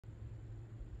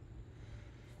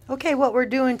Okay, what we're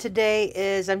doing today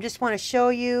is I just want to show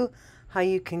you how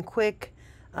you can quick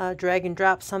drag and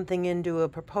drop something into a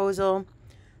proposal.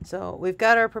 So we've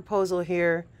got our proposal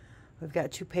here. We've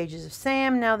got 2 pages of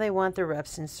SAM. Now they want the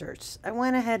reps inserts. I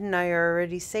went ahead and I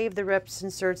already saved the reps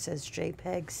inserts as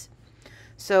JPEGs.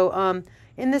 So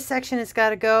in this section it's got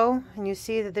to go, and you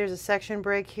see that there's a section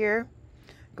break here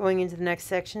going into the next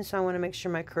section. So I want to make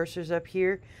sure my cursor's up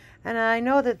here. And I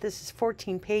know that this is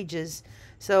 14 pages,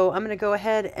 so I'm going to go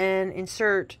ahead and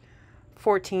insert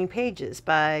 14 pages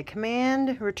by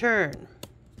Command Return.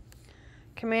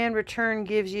 Command Return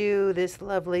gives you this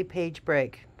lovely page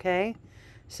break. Okay,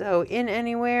 so in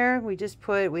anywhere, we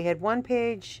had 1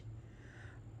 page,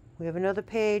 we have another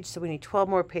page, so we need 12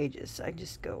 more pages. So I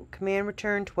just go Command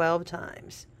Return 12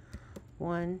 times.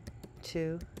 1,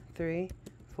 2, 3,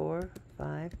 4,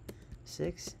 5,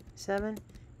 6, 7,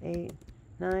 8,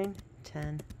 9,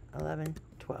 10, 11,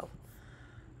 12.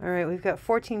 All right, we've got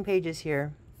 14 pages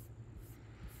here.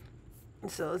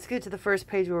 So let's get to the first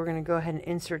page where we're going to go ahead and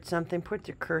insert something. Put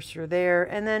your cursor there,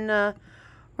 and then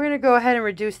we're going to go ahead and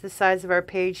reduce the size of our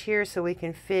page here so we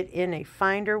can fit in a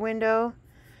Finder window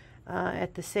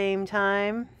at the same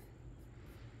time.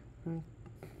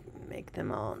 Make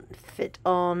them all fit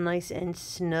all nice and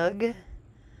snug.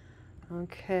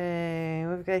 Okay,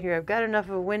 I've got enough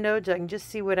of a window so I can just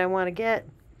see what I want to get.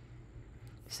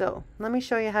 So let me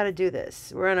show you how to do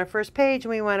this. We're on our first page and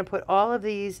we want to put all of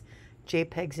these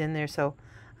JPEGs in there. So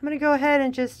I'm going to go ahead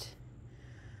and just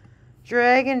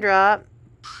drag and drop.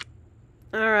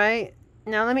 All right,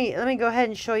 now let me go ahead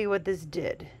and show you what this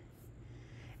did.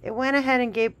 It went ahead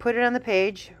and put it on the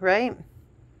page, right?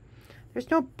 There's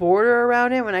no border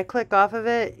around it. When I click off of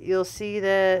it, you'll see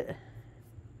that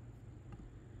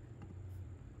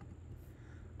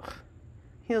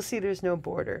there's no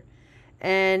border,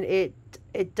 and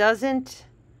it doesn't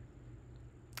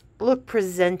look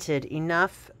presented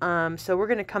enough. So we're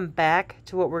going to come back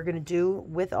to what we're going to do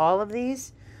with all of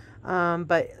these.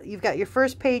 But you've got your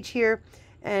first page here,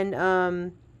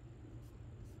 and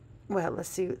well,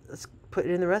 let's put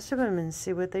it in the rest of them and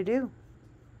see what they do.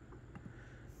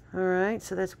 All right,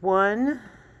 so that's 1.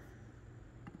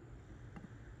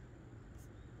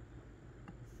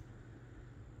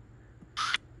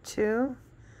 2.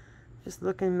 Just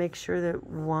look and make sure that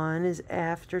 1 is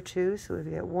after 2. So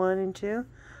we've got 1 and 2.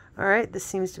 All right, this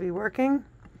seems to be working.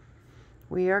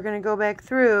 We are going to go back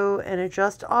through and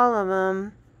adjust all of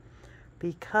them,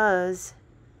 because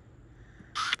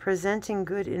presenting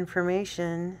good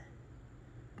information,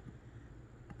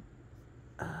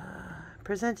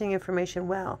 presenting information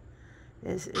well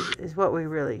is what we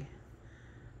really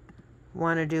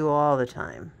want to do all the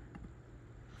time.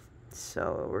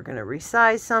 So we're going to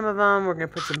resize some of them. We're going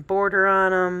to put some border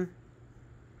on them.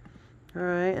 All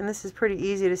right, and this is pretty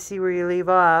easy to see where you leave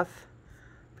off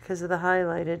because of the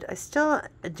highlighted. I still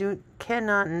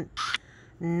cannot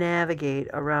navigate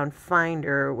around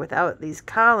Finder without these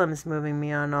columns moving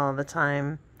me on all the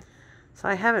time. So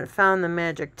I haven't found the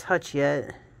magic touch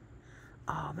yet.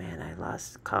 Oh man, I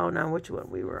lost count on which one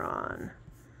we were on.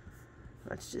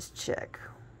 Let's just check.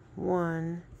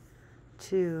 1,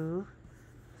 2,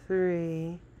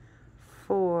 3,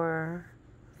 4,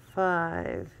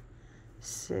 5,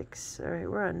 6. All right,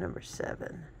 we're on number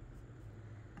 7.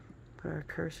 Put our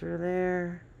cursor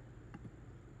there.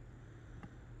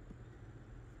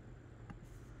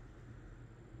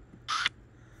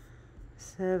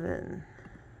 Seven.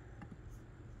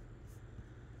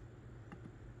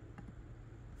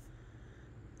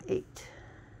 8.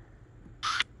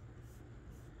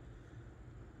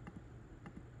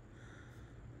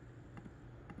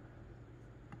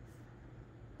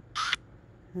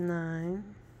 9.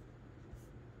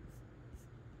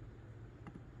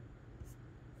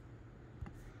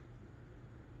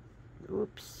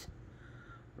 'Oops,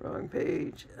 wrong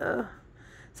page.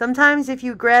 Sometimes if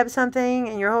you grab something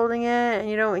and you're holding it and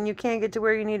you can't get to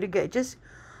where you need to get, just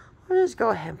go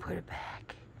ahead and put it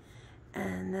back,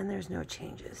 and then there's no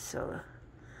changes. So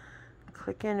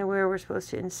click into where we're supposed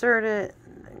to insert it,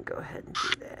 and then go ahead and do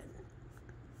that.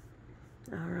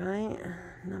 All right,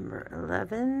 number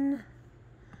 11.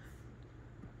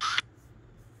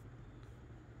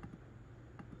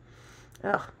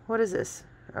 Oh, what is this?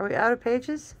 Are we out of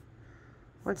pages?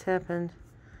 What's happened?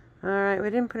 All right,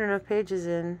 we didn't put enough pages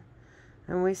in,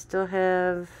 and we still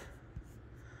have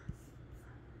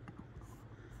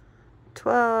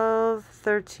 12,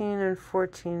 13, and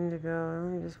 14 to go.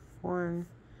 Only just 1.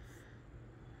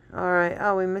 All right.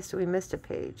 Oh, we missed a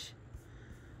page.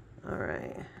 All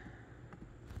right.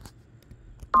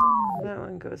 That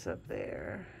one goes up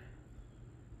there.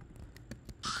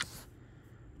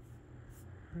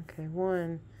 Okay,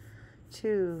 1,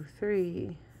 2,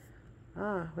 3.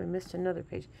 Ah, we missed another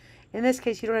page. In this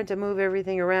case, you don't have to move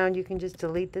everything around. You can just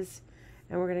delete this,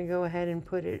 and we're going to go ahead and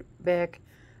put it back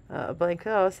blank.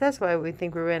 Oh, so that's why we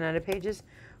think we ran out of pages.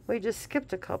 We just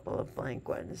skipped a couple of blank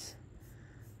ones.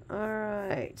 All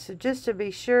right, so just to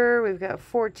be sure, we've got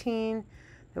 14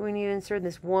 that we need to insert in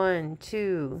this. 1,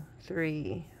 2,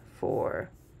 3, 4,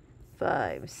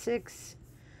 5, 6,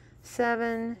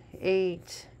 7,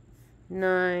 8,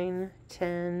 9,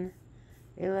 10,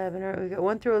 11. All right, we've got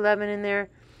 1 through 11 in there,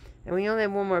 and we only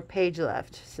have one more page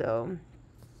left. So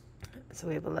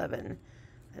we have 11,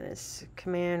 and it's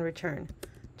command return.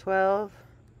 12,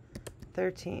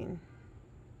 13.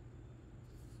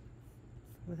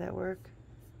 Would that work?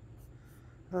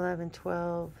 11,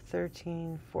 12,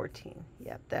 13, 14.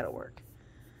 Yep, that'll work.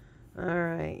 All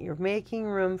right, you're making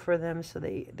room for them so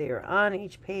they are on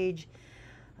each page.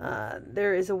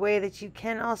 There is a way that you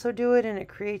can also do it, and it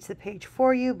creates the page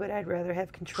for you, but I'd rather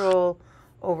have control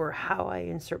over how I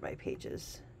insert my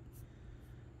pages.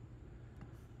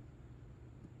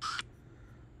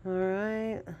 All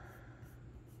right,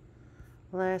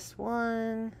 last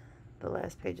one, the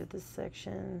last page of this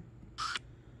section.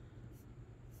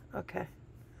 Okay.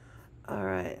 All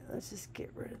right, let's just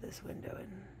get rid of this window and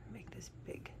make this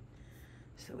big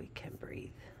so we can breathe.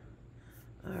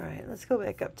 All right, let's go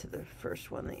back up to the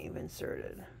first one that you've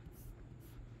inserted.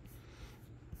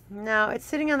 Now, it's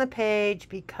sitting on the page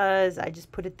because I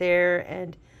just put it there,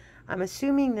 and I'm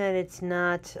assuming that it's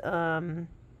not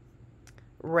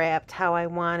wrapped how I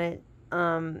want it.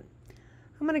 I'm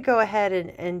going to go ahead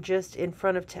and just in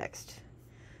front of text.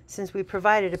 Since we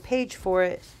provided a page for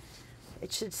it,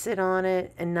 it should sit on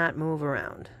it and not move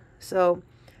around. So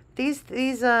these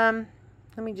let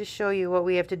me just show you what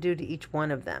we have to do to each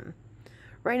one of them.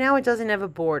 Right now it doesn't have a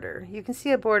border. You can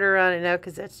see a border on it now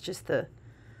because that's just the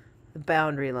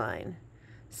boundary line.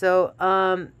 So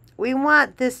we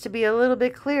want this to be a little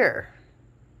bit clearer,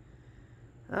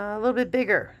 a little bit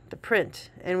bigger, the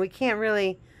print. And we can't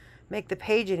really make the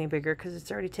page any bigger because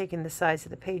it's already taken the size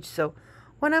of the page. So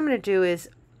what I'm going to do is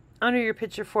under your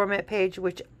picture format page,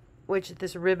 which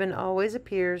this ribbon always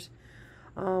appears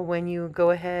when you go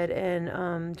ahead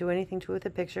and do anything to it with a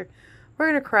picture. We're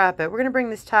going to crop it. We're going to bring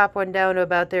this top one down to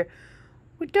about there.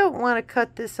 We don't want to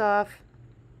cut this off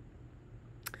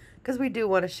because we do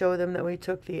want to show them that we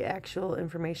took the actual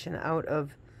information out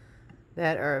of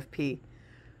that RFP.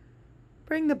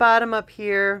 Bring the bottom up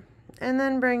here and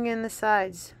then bring in the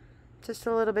sides just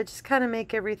a little bit. Just kind of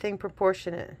make everything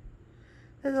proportionate.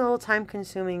 This is a little time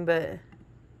consuming, but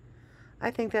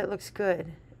I think that looks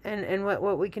good. And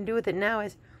what we can do with it now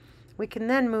is we can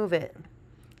then move it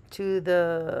to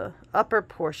the upper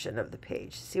portion of the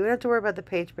page. See, we don't have to worry about the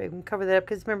page break. We can cover that up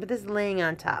because remember, this is laying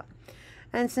on top.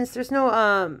 And since there's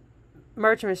no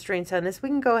margin restraints on this, we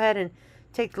can go ahead and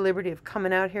take the liberty of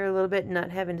coming out here a little bit and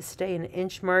not having to stay in an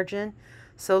inch margin.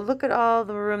 So look at all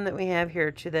the room that we have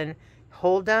here to then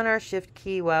hold down our shift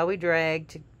key while we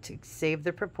drag to save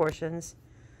the proportions.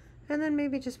 And then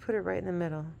maybe just put it right in the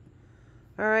middle.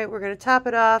 All right, we're going to top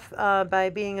it off by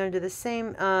being under the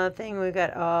same thing. We've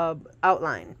got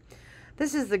outline.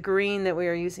 This is the green that we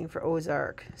are using for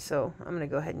Ozark, so I'm going to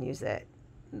go ahead and use that.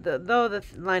 Though the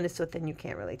line is so thin, you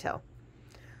can't really tell.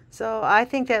 So I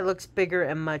think that looks bigger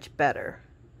and much better.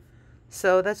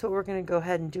 So that's what we're going to go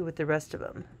ahead and do with the rest of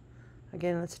them.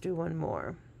 Again, let's do one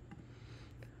more.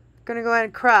 Going to go ahead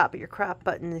and crop. Your crop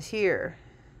button is here.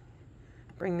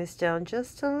 Bring this down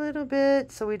just a little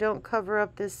bit so we don't cover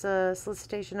up this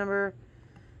solicitation number.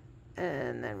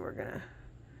 And then we're going to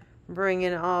bring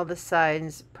in all the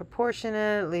sides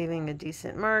proportionate, leaving a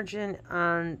decent margin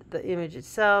on the image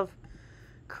itself.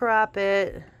 Crop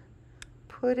it,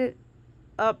 put it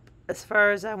up as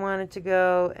far as I want it to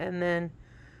go, and then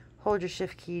hold your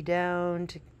shift key down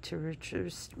to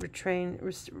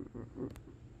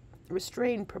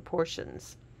restrain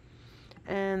proportions.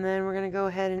 And then we're going to go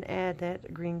ahead and add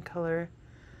that green color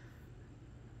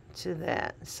to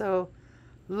that. So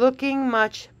looking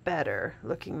much better,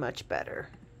 looking much better.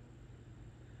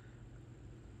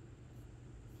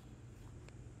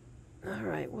 All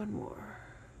right, one more.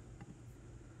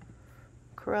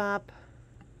 Crop.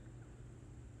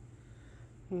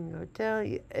 You can go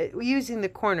down. Using the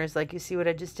corners, like you see what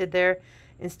I just did there,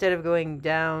 instead of going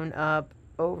down, up,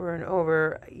 over, and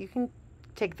over, you can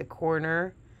take the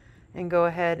corner and go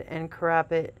ahead and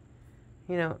crop it,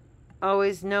 you know,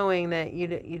 always knowing that you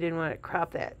didn't want to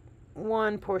crop that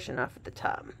one portion off at the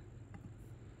top.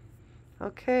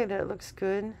 Okay, that looks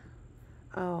good.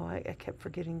 Oh, I kept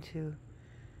forgetting to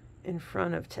in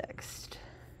front of text.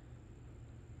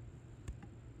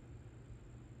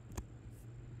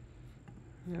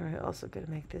 All right, also got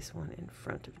to make this one in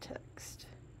front of text.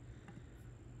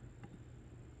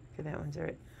 Okay, that one's all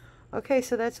right. Okay,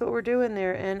 so that's what we're doing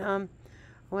there. And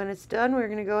when it's done, we're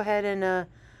going to go ahead and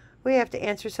we have to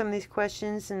answer some of these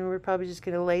questions, and we're probably just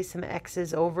going to lay some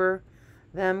X's over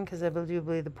them because I do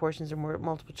believe the portions are more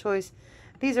multiple choice.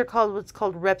 These are called what's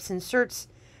called reps inserts.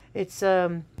 It's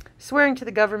swearing to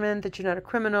the government that you're not a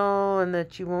criminal and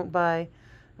that you won't buy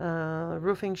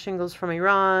roofing shingles from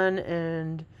Iran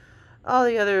and all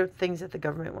the other things that the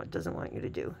government doesn't want you to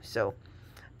do. So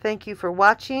thank you for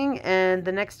watching, and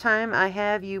the next time I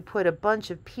have you put a bunch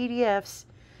of PDFs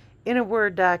in a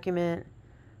Word document,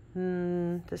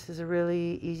 this is a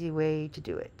really easy way to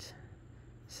do it.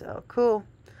 So cool.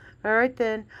 All right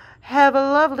then. Have a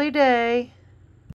lovely day.